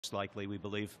likely, we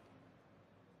believe.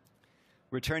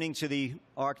 Returning to the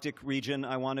Arctic region,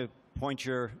 I want to point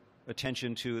your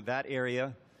attention to that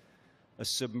area, a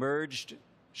submerged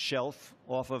shelf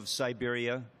off of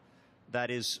Siberia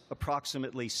that is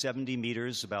approximately 70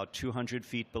 meters, about 200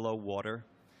 feet below water.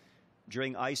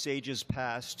 During ice ages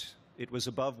past, it was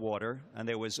above water, and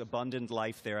there was abundant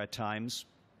life there at times.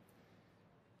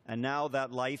 And now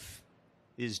that life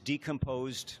is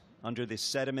decomposed under the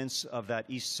sediments of that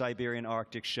East Siberian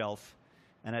Arctic Shelf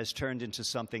and has turned into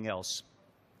something else.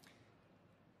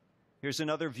 Here's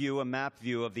another view, a map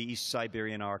view of the East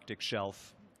Siberian Arctic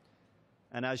Shelf.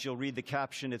 And as you'll read the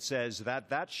caption, it says that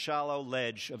that shallow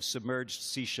ledge of submerged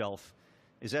sea shelf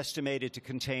is estimated to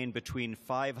contain between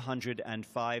 500 and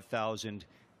 5,000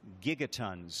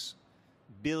 gigatons,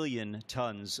 billion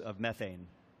tons of methane,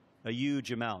 a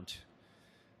huge amount.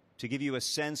 To give you a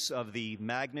sense of the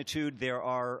magnitude, there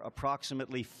are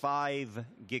approximately 5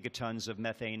 gigatons of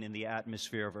methane in the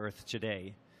atmosphere of Earth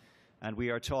today. And we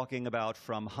are talking about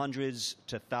from hundreds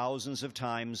to thousands of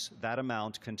times that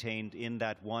amount contained in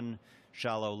that one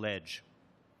shallow ledge.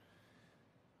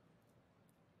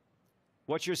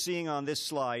 What you're seeing on this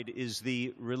slide is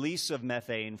the release of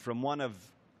methane from one of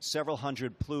several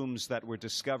hundred plumes that were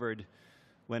discovered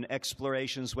when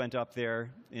explorations went up there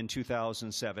in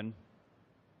 2007.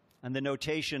 And the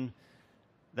notation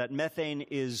that methane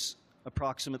is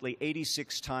approximately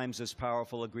 86 times as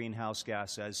powerful a greenhouse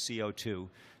gas as CO2.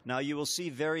 Now, you will see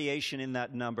variation in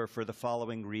that number for the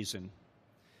following reason.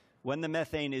 When the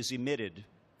methane is emitted,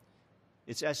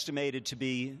 it's estimated to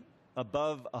be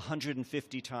above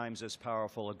 150 times as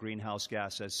powerful a greenhouse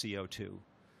gas as CO2.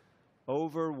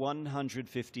 Over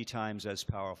 150 times as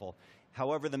powerful.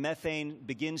 However, the methane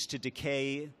begins to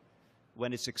decay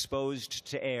when it's exposed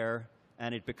to air,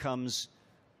 and it becomes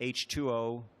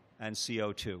H2O and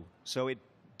CO2. So it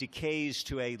decays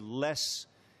to a less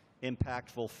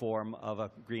impactful form of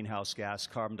a greenhouse gas,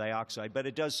 carbon dioxide, but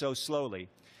it does so slowly.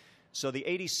 So the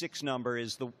 86 number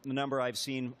is the number I've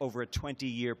seen over a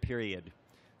 20-year period.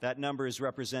 That number is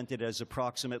represented as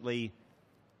approximately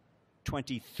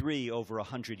 23 over a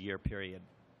 100-year period.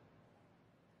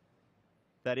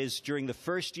 That is, during the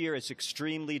first year, it's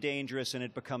extremely dangerous, and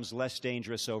it becomes less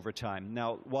dangerous over time.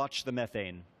 Now, watch the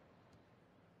methane.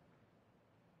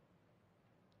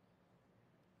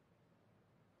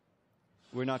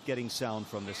 We're not getting sound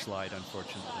from this slide,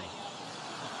 unfortunately.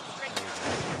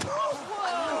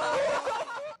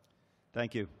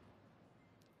 Thank you.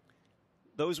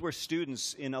 Those were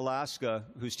students in Alaska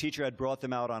whose teacher had brought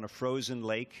them out on a frozen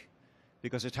lake,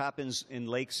 because it happens in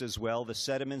lakes as well. The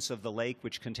sediments of the lake,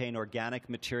 which contain organic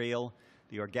material,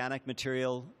 the organic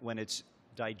material, when it's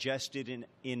digested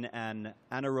in an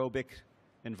anaerobic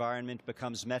environment,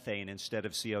 becomes methane instead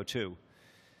of CO2.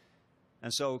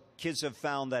 And so kids have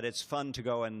found that it's fun to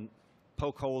go and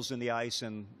poke holes in the ice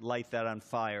and light that on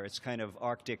fire. It's kind of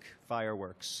Arctic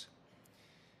fireworks.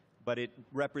 But it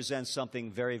represents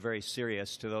something very, very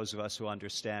serious to those of us who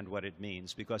understand what it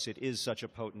means, because it is such a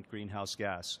potent greenhouse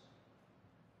gas.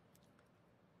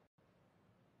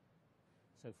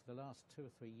 So for the last 2 or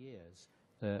 3 years,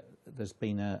 there's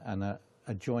been a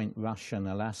joint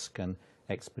Russian-Alaskan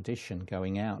expedition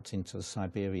going out into the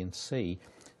Siberian Sea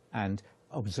and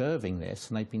observing this,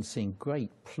 and they've been seeing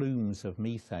great plumes of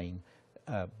methane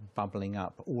bubbling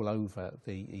up all over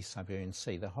the East Siberian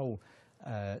Sea. The whole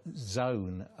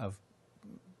zone of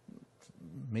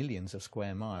millions of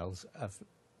square miles of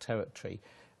territory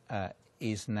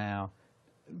is now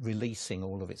releasing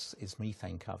all of its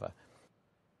methane cover.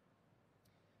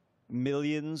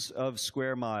 Millions of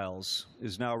square miles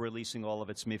is now releasing all of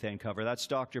its methane cover. That's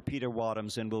Dr. Peter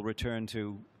Wadhams, and we'll return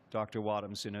to Dr.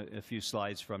 Wadhams in a few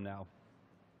slides from now.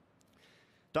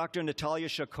 Dr. Natalia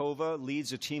Shakova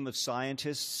leads a team of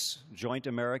scientists, joint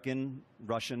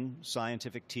American-Russian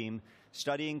scientific team,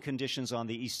 studying conditions on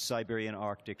the East Siberian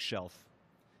Arctic Shelf.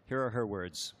 Here are her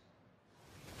words.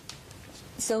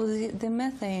 So the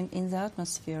methane in the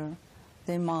atmosphere,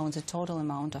 the total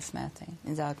amount of methane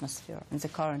in the atmosphere, in the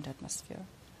current atmosphere,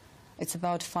 it's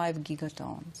about 5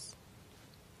 gigatons.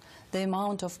 The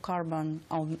amount of carbon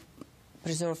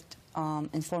preserved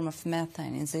in form of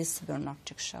methane in the Siberian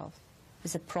Arctic Shelf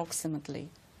is approximately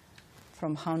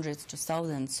from hundreds to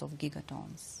thousands of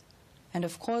gigatons. And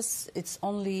of course, it's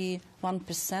only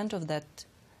 1% of that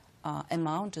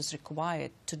amount is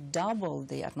required to double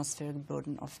the atmospheric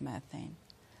burden of methane.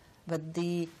 But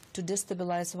to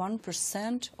destabilize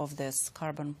 1% of this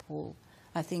carbon pool,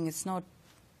 I think it's not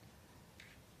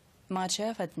much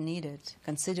effort needed,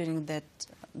 considering that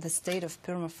the state of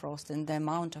permafrost and the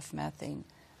amount of methane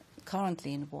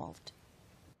currently involved.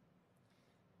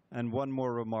 And one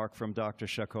more remark from Dr.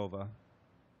 Shakova.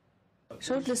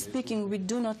 Shortly speaking, we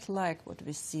do not like what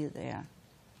we see there.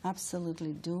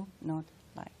 Absolutely do not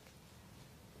like.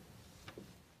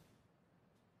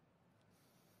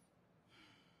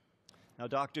 Now,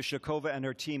 Dr. Shakova and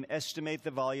her team estimate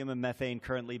the volume of methane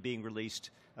currently being released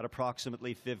at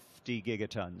approximately 50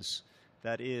 gigatons.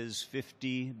 That is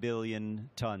 50 billion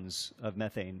tons of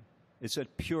methane. It's a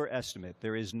pure estimate.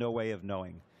 There is no way of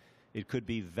knowing. It could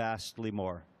be vastly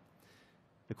more.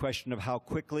 The question of how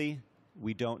quickly,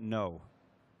 we don't know.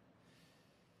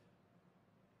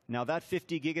 Now, that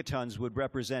 50 gigatons would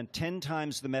represent 10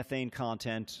 times the methane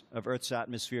content of Earth's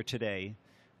atmosphere today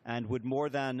and would more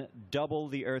than double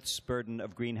the Earth's burden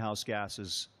of greenhouse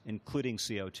gases, including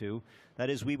CO2. That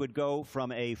is, we would go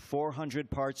from a 400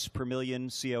 parts per million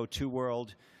CO2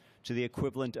 world to the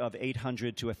equivalent of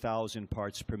 800 to 1,000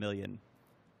 parts per million.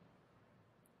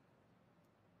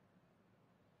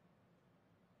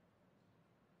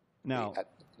 Now, at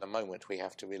the moment, we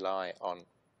have to rely on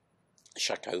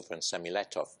Shakova and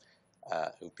Semiletov,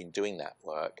 who've been doing that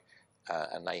work,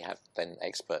 and they have then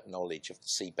expert knowledge of the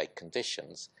seabed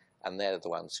conditions, and they're the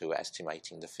ones who are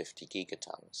estimating the 50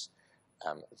 gigatons.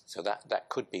 So that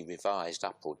could be revised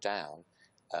up or down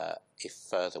if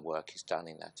further work is done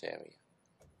in that area.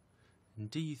 And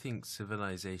do you think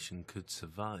civilization could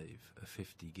survive a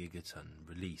 50 gigaton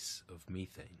release of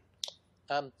methane?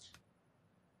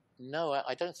 No,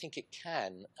 I don't think it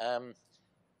can.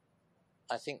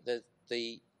 I think that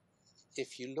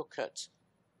if you look at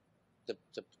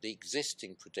the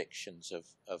existing predictions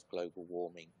of global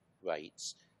warming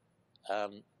rates,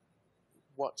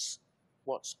 what's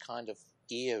kind of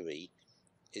eerie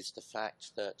is the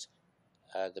fact that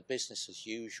the business as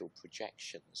usual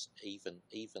projections,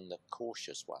 even the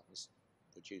cautious ones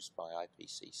produced by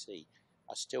IPCC,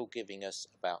 are still giving us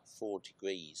about 4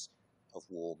 degrees of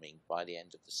warming by the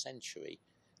end of the century,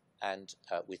 and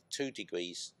with 2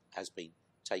 degrees has been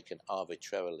taken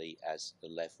arbitrarily as the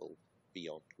level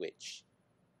beyond which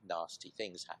nasty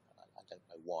things happen. I don't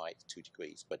know why it's 2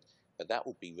 degrees, but that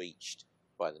will be reached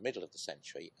by the middle of the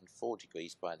century, and 4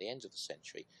 degrees by the end of the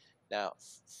century. Now,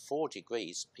 4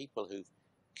 degrees, people who've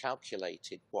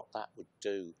calculated what that would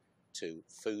do to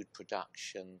food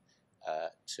production,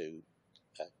 to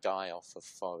die-off of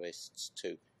forests,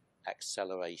 to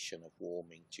acceleration of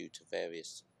warming due to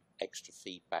various extra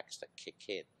feedbacks that kick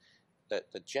in,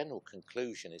 that the general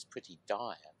conclusion is pretty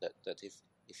dire, that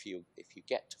if you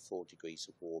get to 4 degrees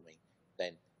of warming,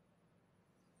 then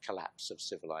collapse of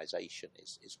civilization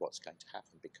is what's going to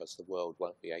happen, because the world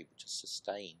won't be able to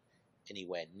sustain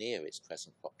anywhere near its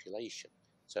present population.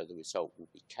 So the result will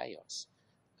be chaos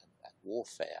and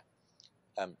warfare.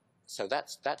 So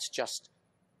that's just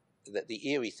that. The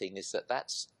eerie thing is that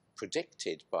that's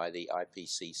predicted by the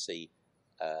IPCC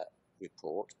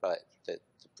report, but the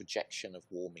projection of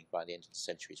warming by the end of the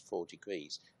century is 4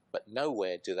 degrees. But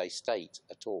nowhere do they state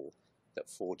at all that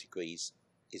 4 degrees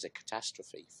is a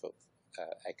catastrophe for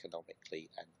economically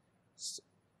and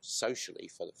socially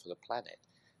for the planet.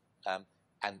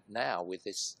 And now with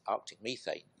this Arctic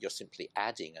methane, you're simply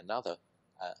adding another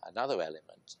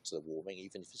element to the warming,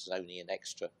 even if it's only an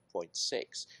extra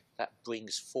 0.6. That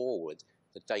brings forward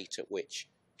the date at which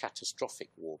catastrophic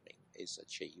warming is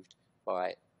achieved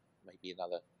by maybe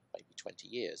 20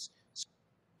 years.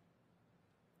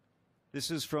 This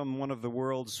is from one of the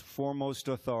world's foremost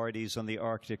authorities on the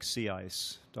Arctic sea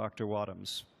ice, Dr.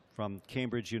 Wadhams from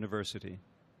Cambridge University.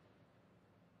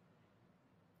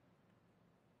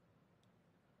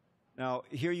 Now,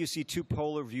 here you see 2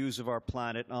 polar views of our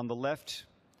planet. On the left,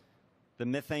 the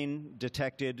methane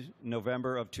detected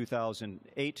November of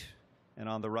 2008, and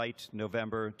on the right,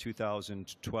 November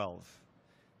 2012.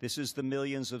 This is the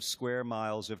millions of square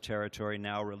miles of territory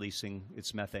now releasing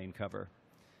its methane cover.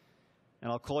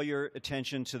 And I'll call your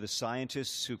attention to the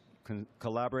scientists who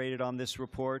collaborated on this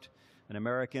report, an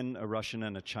American, a Russian,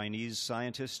 and a Chinese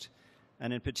scientist,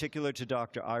 and in particular to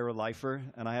Dr. Ira Leifer.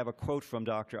 And I have a quote from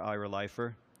Dr. Ira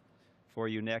Leifer for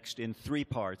you next in 3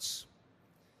 parts.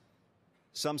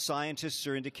 Some scientists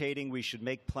are indicating we should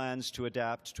make plans to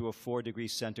adapt to a 4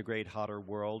 degrees centigrade hotter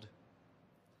world.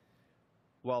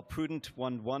 While prudent,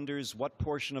 one wonders what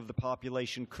portion of the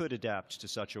population could adapt to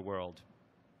such a world.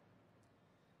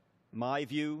 My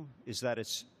view is that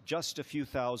it's just a few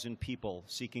thousand people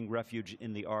seeking refuge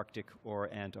in the Arctic or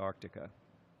Antarctica.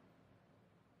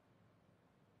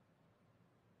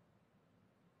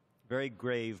 Very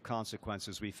grave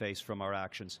consequences we face from our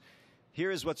actions.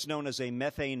 Here is what's known as a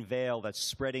methane veil that's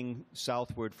spreading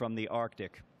southward from the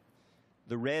Arctic.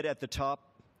 The red at the top,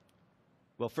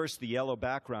 well, first the yellow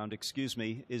background, excuse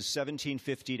me, is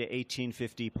 1750 to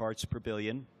 1850 parts per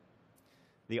billion.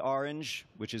 The orange,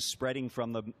 which is spreading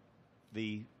from the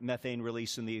the methane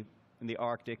release in the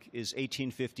Arctic is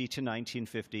 1850 to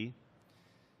 1950,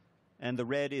 and the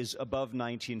red is above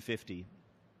 1950,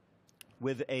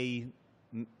 with a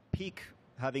peak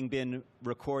having been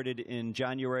recorded in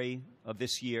January of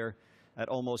this year at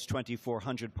almost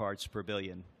 2,400 parts per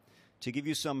billion. To give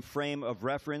you some frame of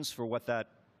reference for what that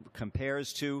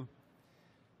compares to,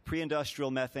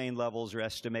 pre-industrial methane levels are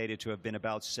estimated to have been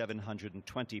about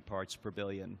 720 parts per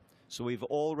billion. So we've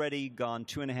already gone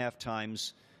 2.5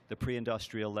 times the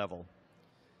pre-industrial level.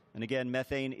 And again,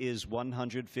 methane is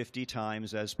 150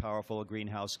 times as powerful a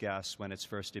greenhouse gas when it's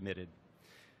first emitted.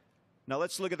 Now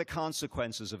let's look at the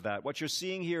consequences of that. What you're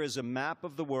seeing here is a map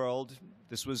of the world.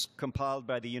 This was compiled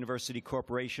by the University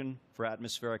Corporation for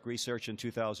Atmospheric Research in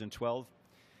 2012.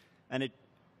 And it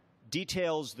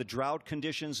details the drought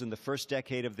conditions in the first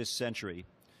decade of this century.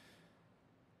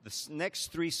 The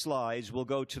next 3 slides will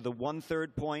go to the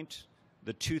 1/3 point,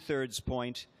 the 2/3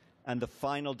 point, and the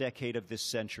final decade of this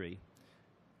century.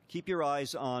 Keep your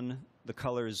eyes on the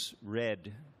colors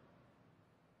red.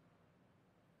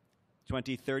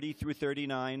 2030 through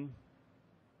 39,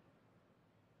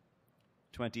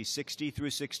 2060 through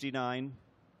 69,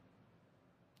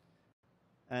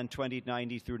 and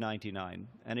 2090 through 99.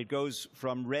 And it goes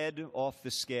from red off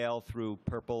the scale through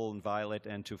purple and violet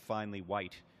and to finally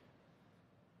white.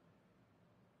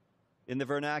 In the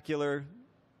vernacular,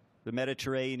 the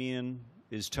Mediterranean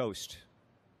is toast.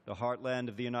 The heartland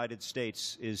of the United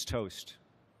States is toast.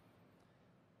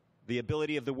 The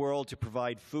ability of the world to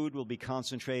provide food will be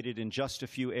concentrated in just a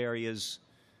few areas,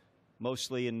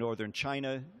 mostly in northern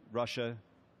China, Russia,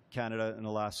 Canada, and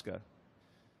Alaska.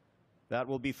 That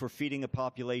will be for feeding a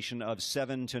population of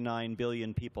 7 to 9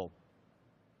 billion people,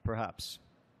 perhaps.